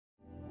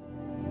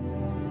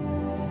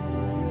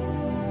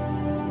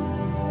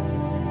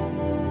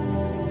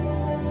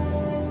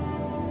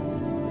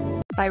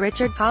by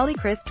Richard Cawley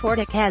Kris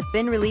Twardek has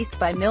been released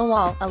by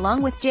Millwall,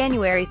 along with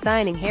January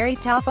signing Harry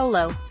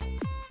Toffolo.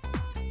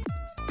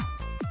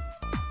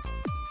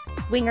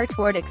 Winger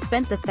Twardek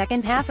spent the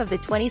second half of the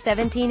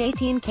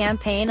 2017-18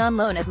 campaign on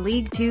loan at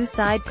League Two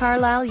side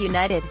Carlisle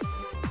United.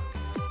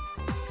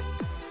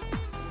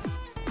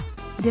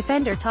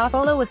 Defender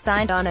Toffolo was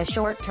signed on a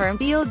short-term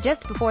deal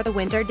just before the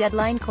winter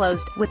deadline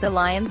closed, with the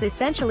Lions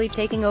essentially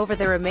taking over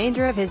the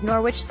remainder of his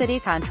Norwich City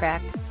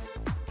contract.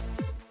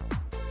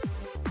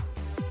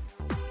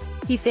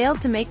 He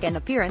failed to make an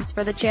appearance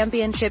for the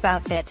championship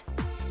outfit.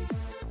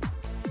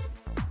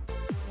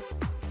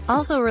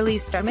 Also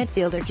released are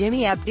midfielder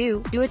Jimmy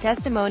Abdou, due a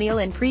testimonial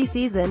in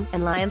pre-season,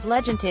 and Lions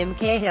legend Tim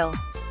Cahill.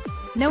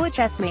 Noah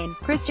Chessman,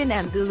 Christian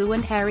Mgulu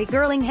and Harry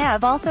Gerling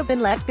have also been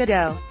let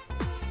go.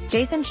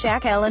 Jason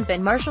Shackell and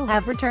Ben Marshall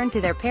have returned to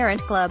their parent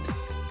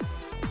clubs.